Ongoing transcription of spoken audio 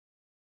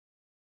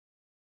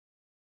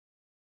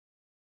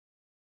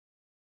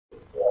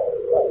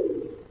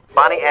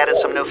Bonnie added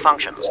some new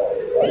functions.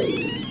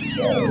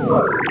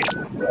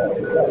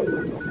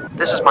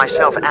 This is my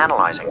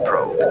self-analyzing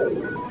probe.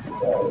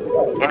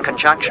 In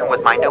conjunction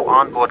with my new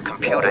onboard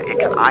computer, it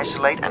can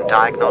isolate and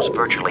diagnose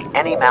virtually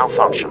any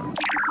malfunction.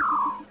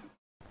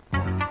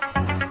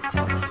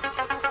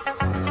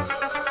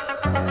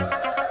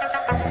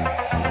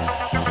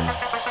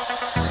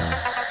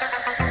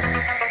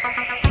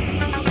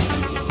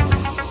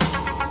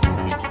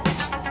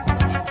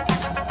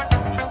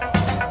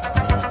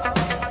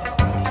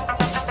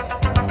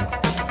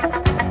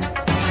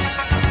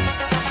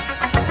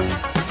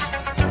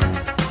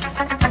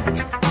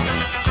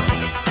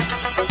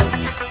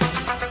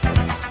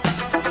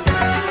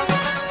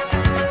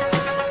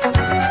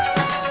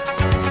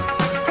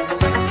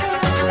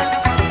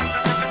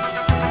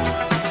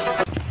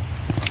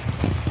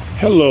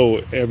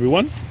 Hello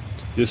everyone,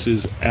 this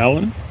is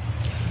Alan,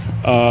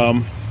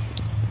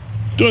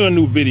 doing a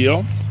new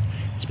video.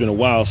 It's been a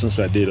while since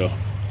I did a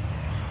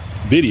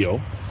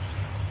video,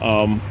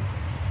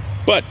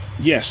 but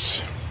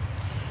yes,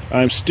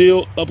 I'm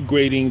still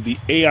upgrading the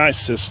AI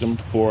system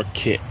for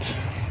Kitt.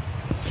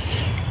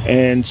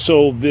 And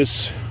so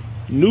this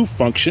new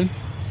function,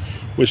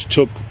 which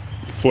took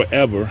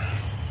forever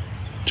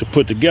to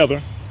put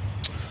together,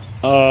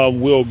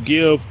 will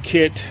give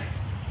Kitt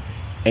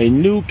a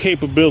new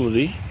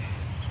capability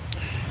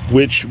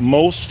which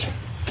most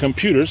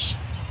computers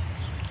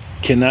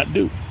cannot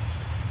do.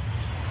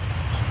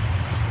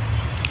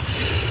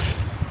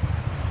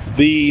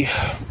 The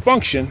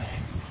function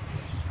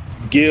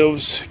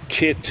gives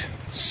Kitt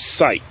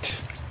sight.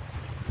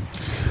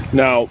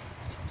 Now,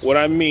 what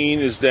I mean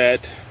is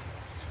that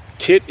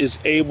Kitt is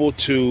able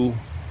to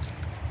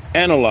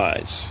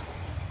analyze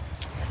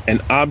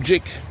an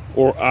object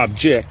or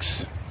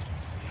objects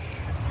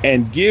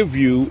and give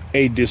you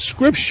a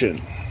description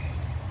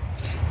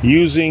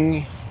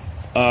using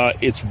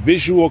its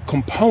visual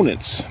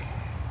components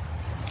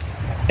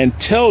and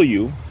tell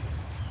you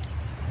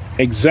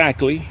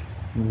exactly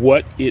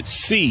what it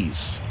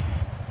sees.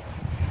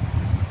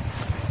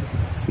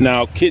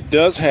 Now, Kitt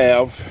does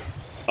have,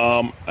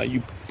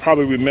 you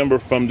probably remember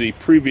from the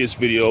previous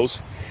videos,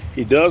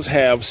 he does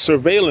have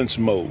surveillance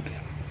mode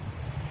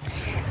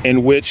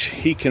in which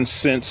he can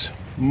sense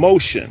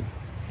motion,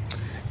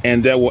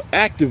 and that will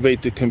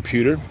activate the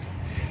computer,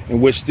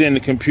 in which then the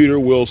computer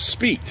will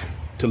speak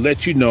to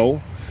let you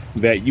know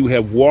that you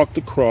have walked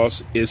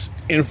across its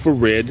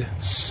infrared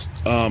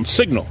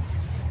signal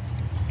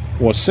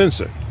or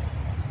sensor.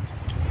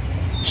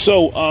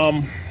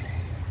 So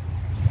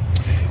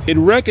it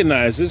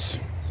recognizes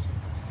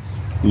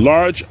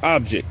large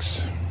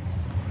objects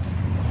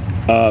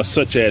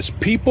such as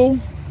people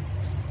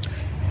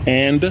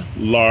and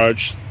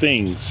large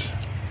things.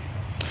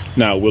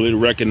 Now, will it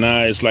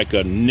recognize like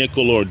a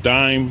nickel or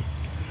dime?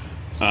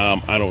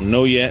 I don't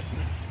know yet.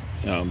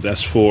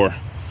 That's for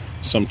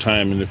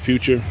sometime in the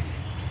future.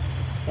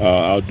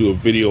 I'll do a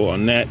video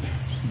on that.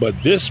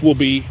 But this will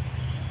be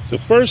the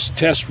first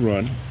test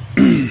run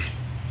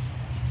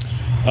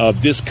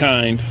of this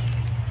kind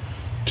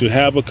to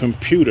have a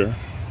computer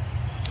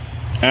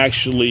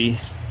actually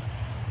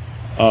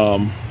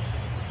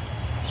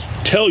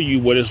tell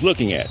you what it's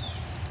looking at.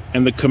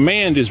 And the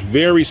command is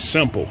very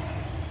simple.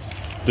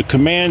 The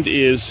command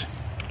is,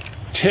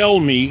 tell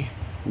me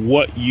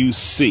what you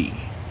see.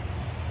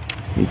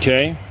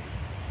 Okay?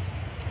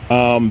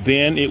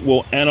 Then it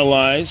will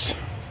analyze,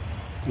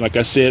 like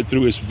I said,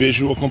 through its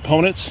visual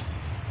components.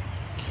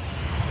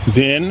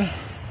 Then,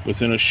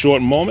 within a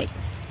short moment,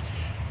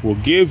 will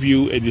give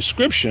you a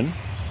description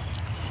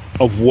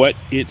of what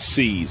it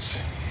sees.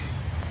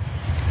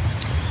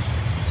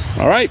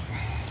 All right,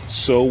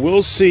 so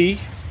we'll see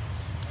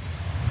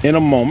in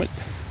a moment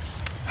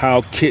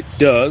how Kitt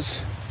does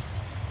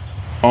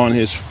on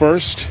his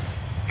first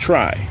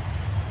try.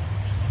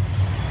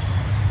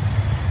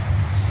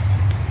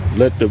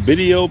 Let the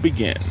video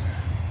begin.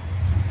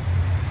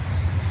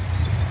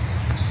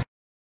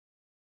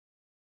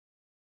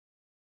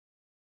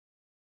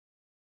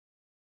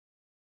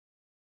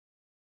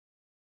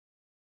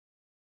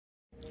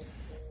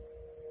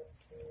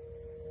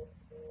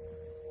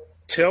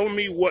 Tell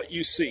me what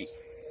you see.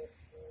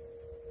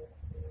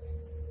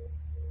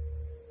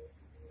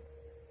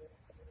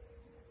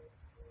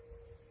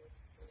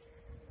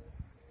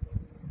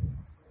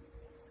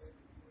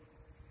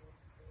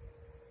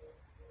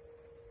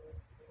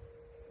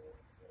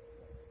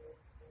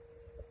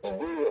 A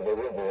view of a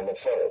river in a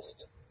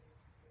forest.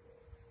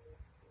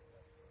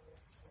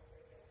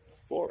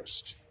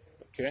 Forest,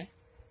 okay.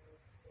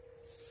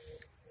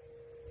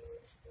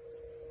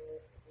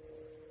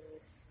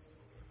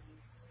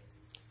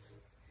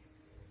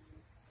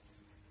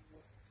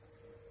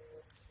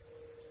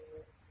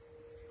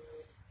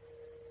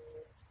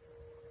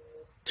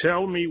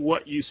 Tell me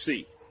what you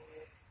see.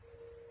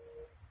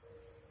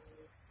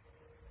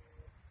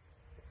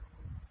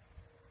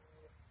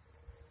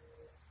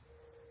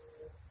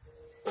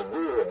 A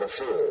view of the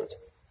field.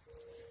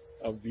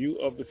 A view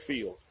of the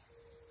field.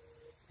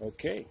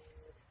 Okay,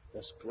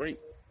 that's great.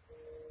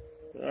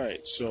 All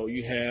right, so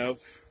you have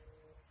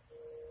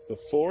the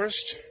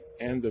forest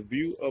and the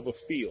view of a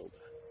field.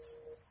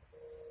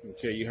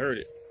 Okay, you heard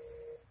it.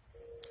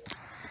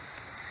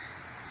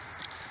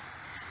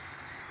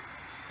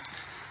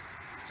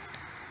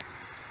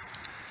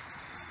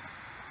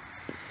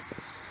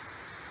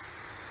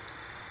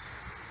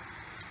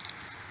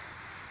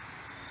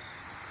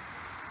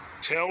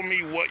 Tell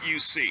me what you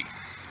see.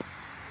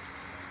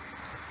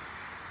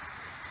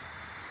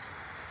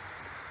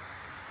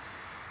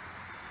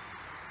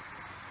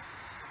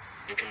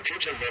 The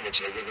computer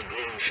monitor with a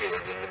green field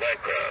in the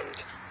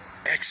background.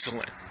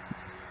 Excellent.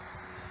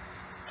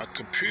 A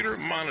computer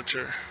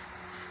monitor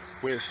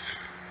with,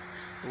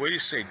 what do you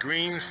say,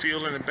 green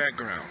field in the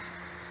background.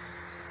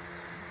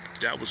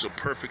 That was a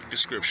perfect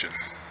description.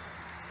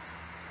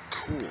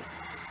 Cool.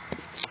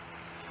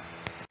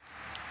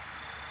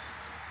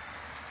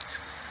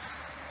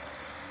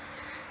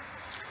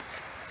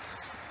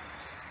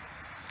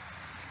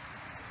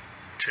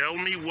 Tell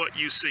me what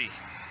you see.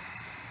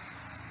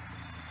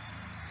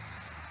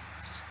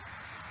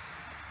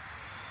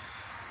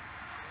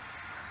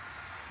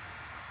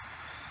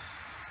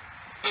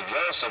 A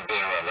glass of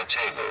beer on the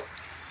table.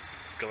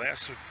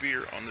 Glass of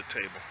beer on the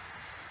table.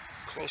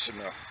 Close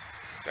enough.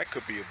 That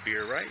could be a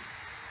beer, right?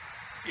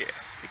 Yeah,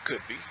 it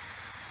could be.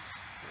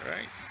 All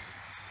right.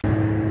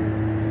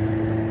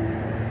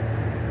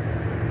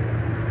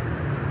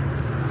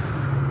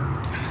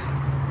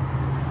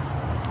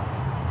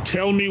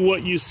 Tell me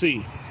what you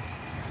see.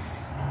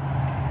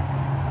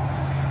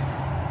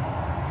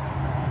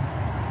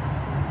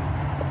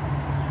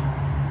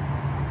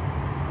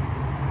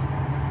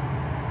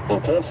 A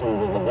person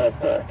with a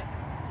backpack.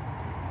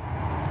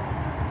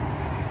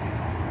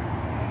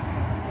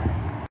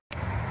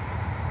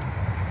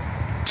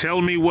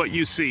 Tell me what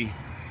you see.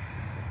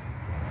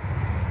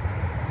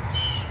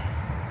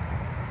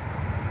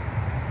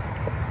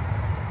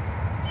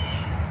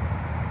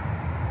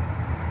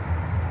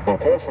 A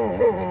person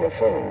holding a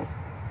phone.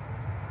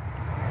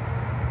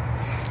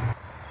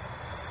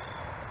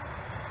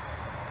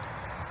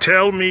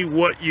 Tell me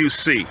what you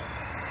see.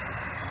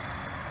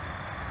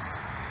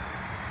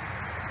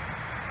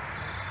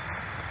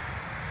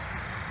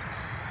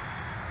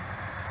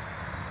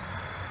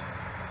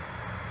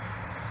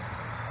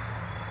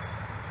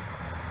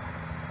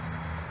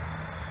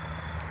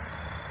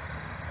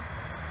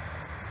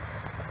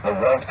 A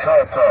white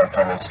car parked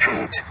on the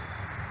street.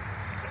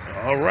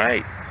 All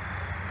right.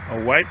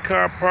 A white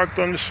car parked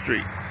on the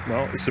street.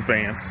 Well, it's a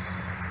van.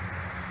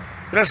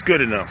 But that's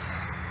good enough.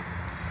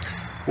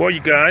 Well, you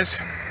guys,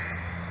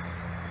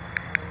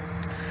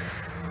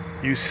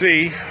 you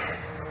see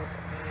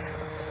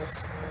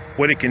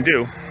what it can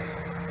do.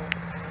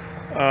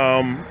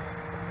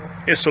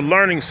 It's a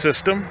learning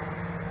system.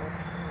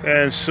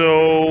 And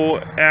so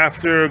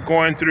after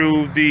going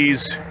through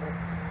these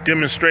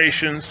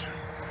demonstrations,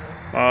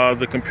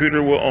 the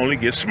computer will only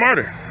get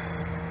smarter.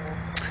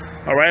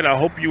 All right, I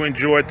hope you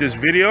enjoyed this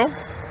video,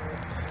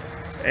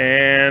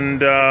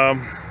 and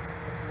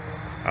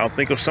I'll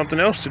think of something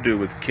else to do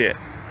with Kitt.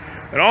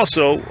 And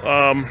also,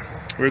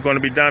 we're going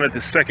to be down at the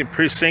 2nd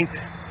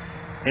Precinct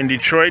in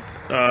Detroit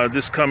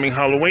this coming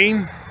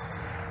Halloween,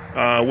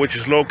 which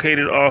is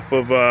located off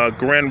of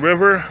Grand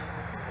River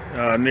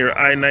near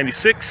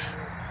I-96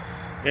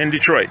 in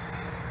Detroit.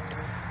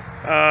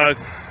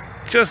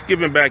 Just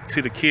giving back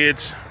to the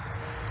kids.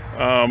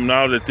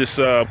 Now that this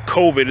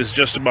COVID is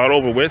just about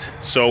over with.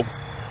 So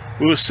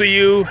we will see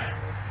you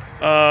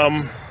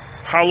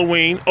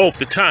Halloween. Oh,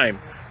 the time,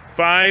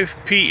 5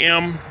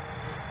 p.m.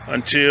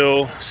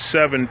 until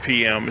 7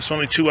 p.m. It's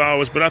only 2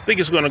 hours, but I think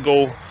it's going to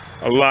go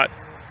a lot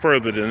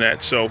further than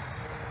that. So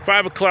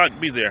 5 o'clock,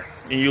 be there,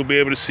 and you'll be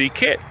able to see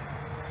Kitt.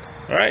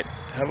 All right,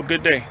 have a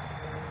good day.